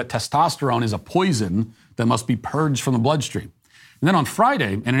 He claimed that testosterone is a poison that must be purged from the bloodstream. And then on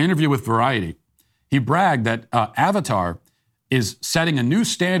Friday, in an interview with Variety, he bragged that Avatar is setting a new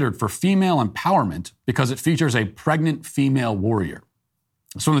standard for female empowerment because it features a pregnant female warrior.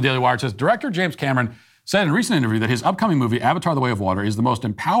 So the Daily Wire says, Director James Cameron said in a recent interview that his upcoming movie, Avatar: The Way of Water, is the most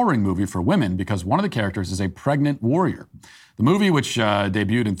empowering movie for women because one of the characters is a pregnant warrior. The movie, which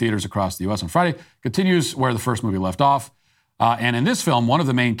debuted in theaters across the U.S. on Friday, continues where the first movie left off. And in this film, one of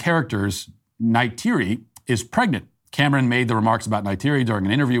the main characters, Neytiri, is pregnant. Cameron made the remarks about Neytiri during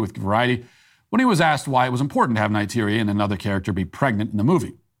an interview with Variety when he was asked why it was important to have Neytiri and another character be pregnant in the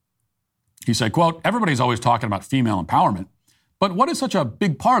movie. He said, quote, everybody's always talking about female empowerment, but what is such a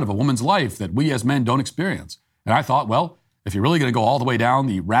big part of a woman's life that we as men don't experience? And I thought, well, if you're really going to go all the way down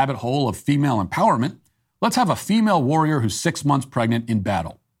the rabbit hole of female empowerment, let's have a female warrior who's 6 months pregnant in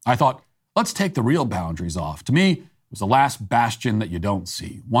battle. I thought, let's take the real boundaries off. To me, it was the last bastion that you don't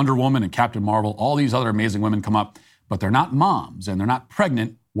see. Wonder Woman and Captain Marvel, all these other amazing women come up, but they're not moms and they're not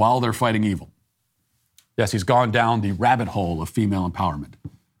pregnant while they're fighting evil. Yes, he's gone down the rabbit hole of female empowerment.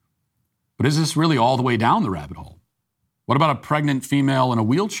 But is this really all the way down the rabbit hole? What about a pregnant female in a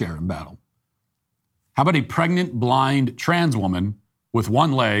wheelchair in battle? How about a pregnant, blind trans woman with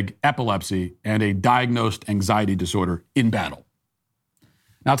one leg, epilepsy, and a diagnosed anxiety disorder in battle?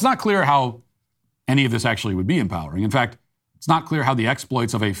 Now, it's not clear how any of this actually would be empowering. In fact, it's not clear how the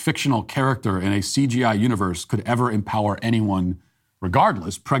exploits of a fictional character in a CGI universe could ever empower anyone,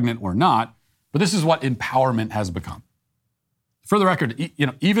 regardless, pregnant or not. But this is what empowerment has become. For the record,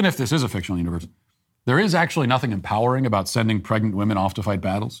 even if this is a fictional universe, there is actually nothing empowering about sending pregnant women off to fight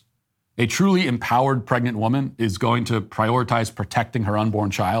battles. A truly empowered pregnant woman is going to prioritize protecting her unborn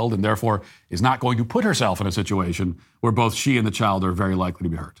child and therefore is not going to put herself in a situation where both she and the child are very likely to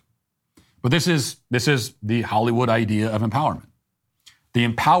be hurt. But this is the Hollywood idea of empowerment. The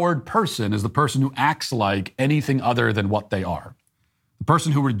empowered person is the person who acts like anything other than what they are. The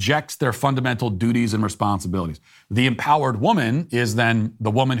person who rejects their fundamental duties and responsibilities. The empowered woman is then the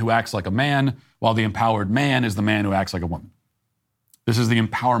woman who acts like a man, while the empowered man is the man who acts like a woman. This is the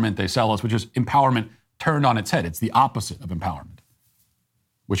empowerment they sell us, which is empowerment turned on its head. It's the opposite of empowerment,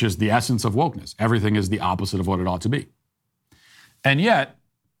 which is the essence of wokeness. Everything is the opposite of what it ought to be. And yet,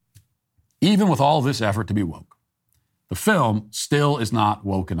 even with all this effort to be woke, the film still is not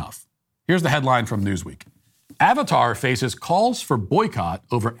woke enough. Here's the headline from Newsweek. Avatar faces calls for boycott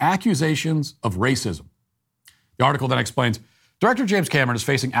over accusations of racism. The article then explains, Director James Cameron is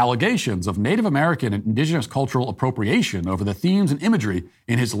facing allegations of Native American and indigenous cultural appropriation over the themes and imagery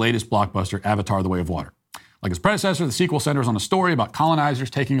in his latest blockbuster, Avatar: The Way of Water. Like his predecessor, the sequel centers on a story about colonizers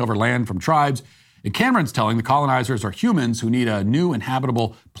taking over land from tribes, and Cameron's telling the colonizers are humans who need a new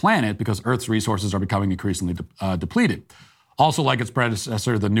inhabitable planet because Earth's resources are becoming increasingly depleted. Also, like its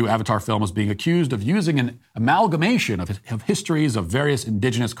predecessor, the new Avatar film is being accused of using an amalgamation of histories of various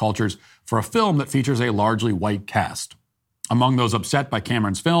indigenous cultures for a film that features a largely white cast. Among those upset by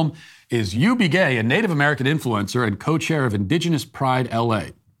Cameron's film is Yu Bigay, a Native American influencer and co-chair of Indigenous Pride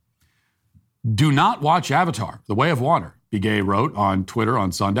LA. Do not watch Avatar: The Way of Water, Bigay wrote on Twitter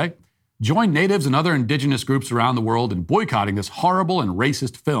on Sunday. Join natives and other indigenous groups around the world in boycotting this horrible and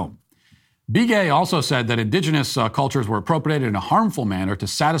racist film. Bigay also said that indigenous cultures were appropriated in a harmful manner to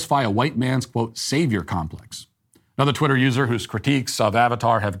satisfy a white man's, quote, savior complex. Another Twitter user whose critiques of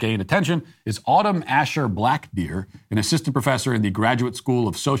Avatar have gained attention is Autumn Asher Blackdeer, an assistant professor in the Graduate School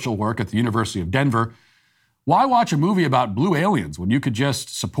of Social Work at the University of Denver. Why watch a movie about blue aliens when you could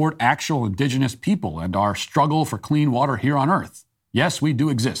just support actual indigenous people and our struggle for clean water here on Earth? Yes, we do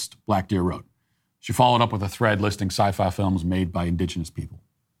exist, Blackdeer wrote. She followed up with a thread listing sci-fi films made by indigenous people.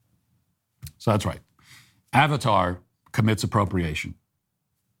 So that's right. Avatar commits appropriation.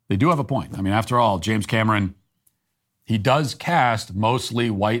 They do have a point. I mean, after all, James Cameron, he does cast mostly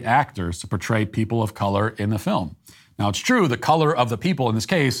white actors to portray people of color in the film. Now, it's true, the color of the people in this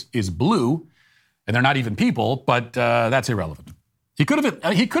case is blue, and they're not even people, but that's irrelevant. He could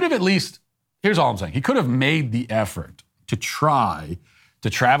have at least, here's all I'm saying, he could have made the effort to try to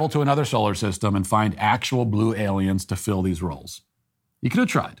travel to another solar system and find actual blue aliens to fill these roles. He could have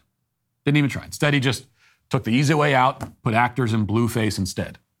tried. Didn't even try. Instead, he just took the easy way out, put actors in blueface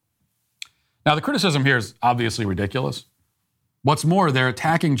instead. Now, the criticism here is obviously ridiculous. What's more, they're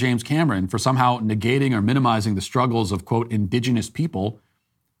attacking James Cameron for somehow negating or minimizing the struggles of, quote, indigenous people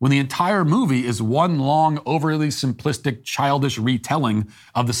when the entire movie is one long, overly simplistic, childish retelling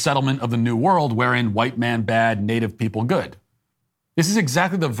of the settlement of the New World wherein white man bad, native people good. This is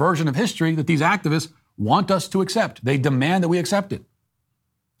exactly the version of history that these activists want us to accept. They demand that we accept it.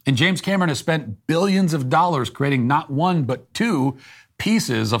 And James Cameron has spent billions of dollars creating not one, but two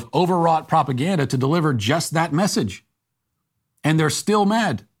pieces of overwrought propaganda to deliver just that message. And they're still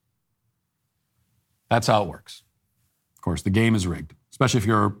mad. That's how it works. Of course, the game is rigged, especially if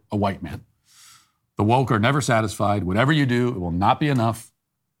you're a white man. The woke are never satisfied. Whatever you do, it will not be enough.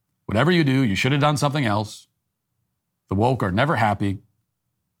 Whatever you do, you should have done something else. The woke are never happy.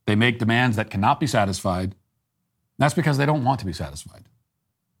 They make demands that cannot be satisfied. That's because they don't want to be satisfied.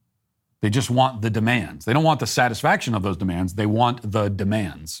 They just want the demands. They don't want the satisfaction of those demands. They want the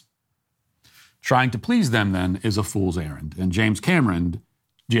demands. Trying to please them, then, is a fool's errand. And James Cameron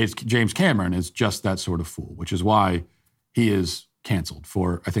is just that sort of fool, which is why he is canceled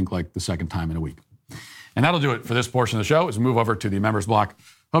for, I think, like the second time in a week. And that'll do it for this portion of the show as we move over to the members block.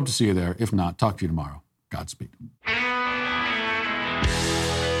 Hope to see you there. If not, talk to you tomorrow. Godspeed.